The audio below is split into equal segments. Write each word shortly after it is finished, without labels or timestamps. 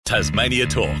Tasmania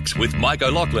Talks with Mike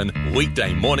O'Loughlin,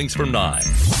 weekday mornings from 9.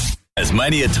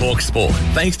 Tasmania Talks Sport,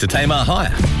 thanks to Tamar Hire.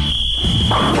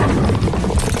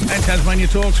 And Tasmania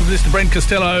Talks with Mr. Brent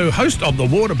Costello, host of The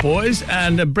Water Boys.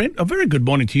 And Brent, a very good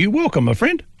morning to you. Welcome, my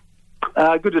friend.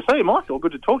 Good to see you, Michael.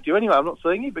 Good to talk to you. Anyway, I'm not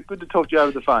seeing you, but good to talk to you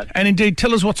over the phone. And indeed,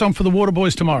 tell us what's on for The Water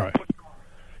Boys tomorrow.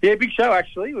 Yeah, big show,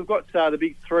 actually. We've got the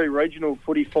big three regional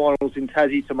footy finals in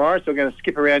Tassie tomorrow, so we're going to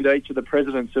skip around to each of the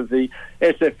presidents of the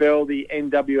SFL, the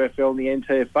NWFL and the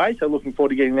NTFA, so looking forward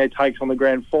to getting their takes on the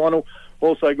grand final.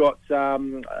 Also got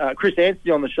Chris Anstey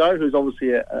on the show, who's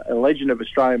obviously a legend of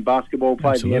Australian basketball,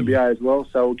 played in the NBA as well,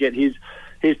 so we'll get his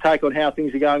take on how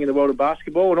things are going in the world of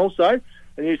basketball. And also,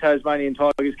 the new Tasmanian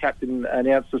Tigers captain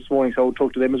announced this morning, so we'll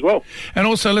talk to them as well. And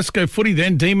also, let's go footy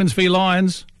then, Demons v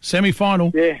Lions,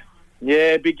 semi-final.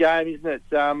 Yeah, big game, isn't it?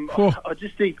 I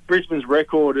just think Brisbane's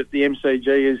record at the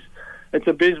MCG it's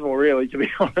abysmal, really, to be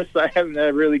honest. They haven't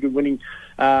had really good winning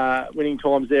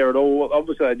times there at all.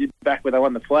 Obviously, they did back when they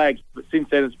won the flags, but since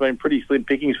then it's been pretty slim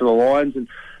pickings for the Lions. And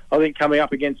I think coming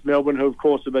up against Melbourne, who of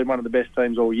course have been one of the best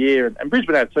teams all year, and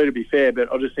Brisbane have too, to be fair,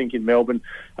 but I just think in Melbourne,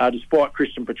 despite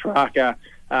Christian Petrarca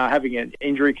having an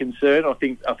injury concern, I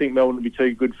think Melbourne will be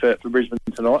too good for Brisbane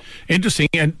tonight. Interesting.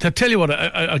 And to tell you what,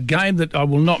 a game that I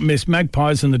will not miss,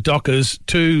 Magpies and the Dockers,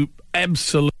 two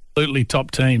absolutely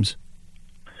top teams.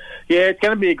 Yeah, it's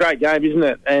going to be a great game, isn't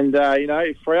it? And,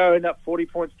 if Freo end up 40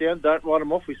 points down, don't write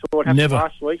them off. We saw what happened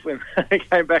last week when they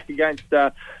came back against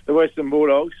the Western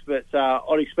Bulldogs. But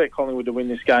I'd expect Collingwood to win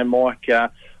this game, Mike.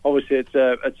 Obviously,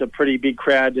 it's a pretty big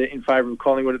crowd in favour of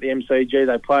Collingwood at the MCG.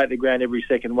 They play at the ground every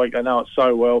second week. They know it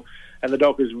so well. And the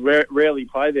Dockers rarely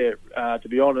play there, to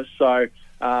be honest. So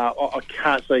I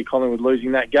can't see Collingwood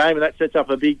losing that game. And that sets up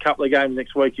a big couple of games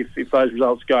next week if those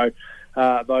results go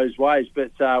those ways.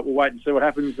 But we'll wait and see what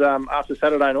happens after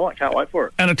Saturday night. Can't wait for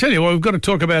it. And I tell you what, we've got to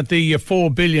talk about the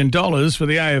 $4 billion for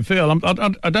the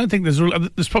AFL. I don't think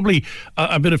there's probably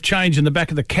a bit of change in the back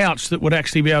of the couch that would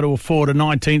actually be able to afford a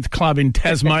 19th club in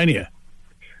Tasmania.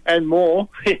 And more.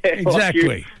 Yeah,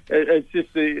 exactly. It's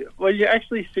just you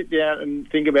actually sit down and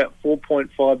think about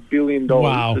 $4.5 billion.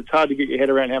 Wow. It's hard to get your head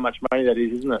around how much money that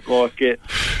is, isn't it? Like,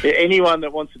 anyone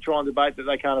that wants to try and debate that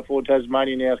they can't afford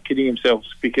Tasmania now is kidding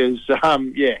themselves because,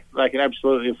 they can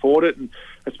absolutely afford it, and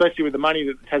especially with the money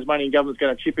that the Tasmanian government's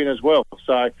going to chip in as well.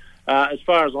 So, as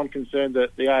far as I'm concerned, the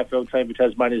AFL team for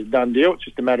Tasmania is a done deal. It's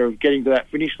just a matter of getting to that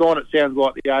finish line. It sounds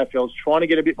like the AFL's trying to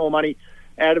get a bit more money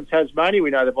out of Tasmania. We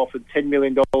know they've offered $10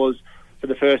 million for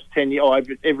the first 10 years,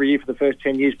 every year for the first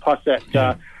 10 years, plus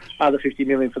that other $50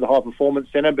 million for the High Performance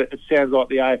Centre. But it sounds like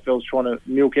the AFL's trying to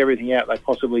milk everything out they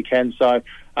possibly can. So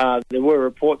there were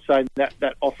reports saying that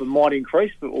offer might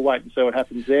increase, but we'll wait and see what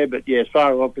happens there. But yeah, as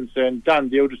far as I'm concerned, done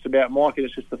deal just about, Mike, and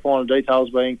it's just the final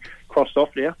details being crossed off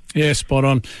now. Yeah, spot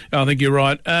on. I think you're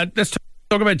right. Let's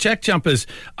talk about jack jumpers.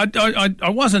 I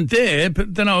wasn't there,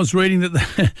 but then I was reading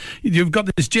that you've got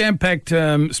this jam-packed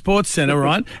sports centre,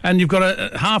 right? And you've got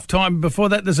a half-time before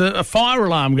that. There's a fire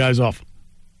alarm goes off.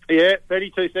 Yeah,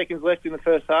 32 seconds left in the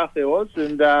first half there was,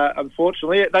 and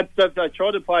unfortunately they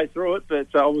tried to play through it, but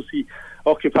obviously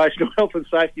occupational health and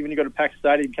safety, when you've got a packed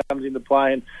stadium, comes into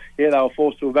play, and they were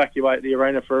forced to evacuate the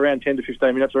arena for around 10 to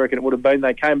 15 minutes, I reckon it would have been.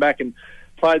 They came back and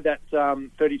played that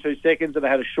 32 seconds, and they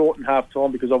had a shortened half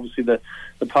time because obviously the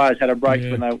players had a break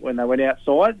when they went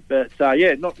outside. But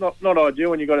not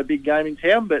ideal when you've got a big game in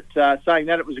town. But saying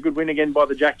that, it was a good win again by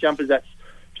the Jack Jumpers. That's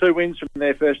 2 wins from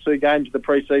their first 2 games of the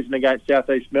pre-season against South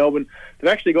East Melbourne.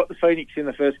 They've actually got the Phoenix in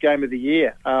the first game of the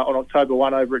year on October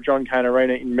 1 over at John Cain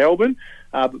Arena in Melbourne.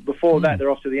 But before that,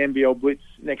 they're off to the NBL Blitz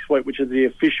next week, which is the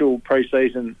official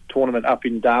pre-season tournament up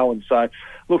in Darwin. So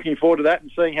looking forward to that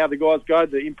and seeing how the guys go.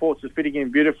 The imports are fitting in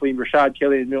beautifully. Rashard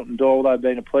Kelly and Milton Doyle, they've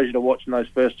been a pleasure to watch in those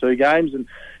first 2 games, and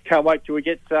can't wait till we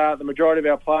get the majority of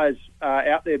our players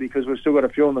out there, because we've still got a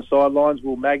few on the sidelines.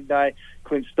 Will Magnay,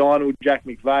 Clint Steinwood, Jack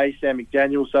McVeigh, Sam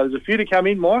McDaniel. So there's a few to come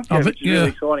in, Mike, which is really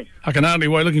exciting. I can hardly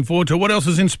wait. Looking forward to it. What else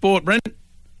is in sport, Brent?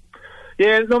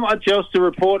 Yeah, there's not much else to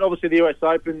report. Obviously, the US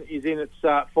Open is in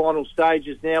its final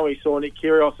stages now. We saw Nick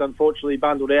Kyrgios unfortunately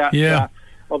bundled out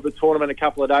of the tournament a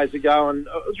couple of days ago, and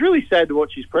it was really sad to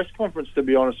watch his press conference, to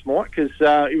be honest, Mike, because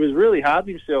he was really hard on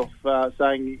himself,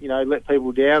 saying, let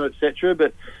people down, etc.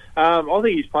 But I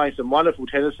think he's playing some wonderful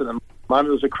tennis at the moment.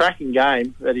 It was a cracking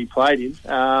game that he played in,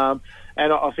 and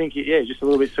I think, just a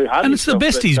little bit too hard. And it's the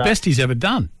best he's ever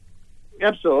done.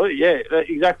 Absolutely, yeah,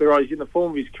 exactly right. He's in the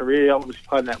form of his career. Obviously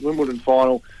played in that Wimbledon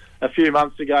final a few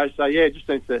months ago. So, just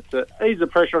needs to ease the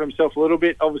pressure on himself a little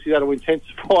bit. Obviously, that'll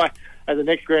intensify And the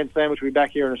next Grand Slam, which will be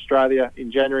back here in Australia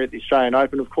in January at the Australian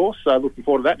Open, of course. So looking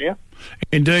forward to that now.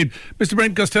 Indeed. Mr.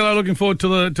 Brent Costello, looking forward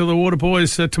to the Water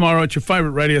Boys tomorrow at your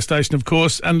favourite radio station, of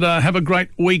course. And have a great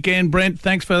weekend, Brent.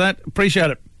 Thanks for that.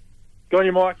 Appreciate it. Go on,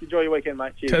 you, Mike. Enjoy your weekend,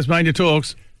 mate. Cheers. Tasmania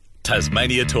Talks.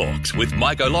 Tasmania Talks with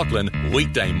Mike O'Loughlin,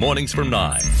 weekday mornings from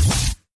 9.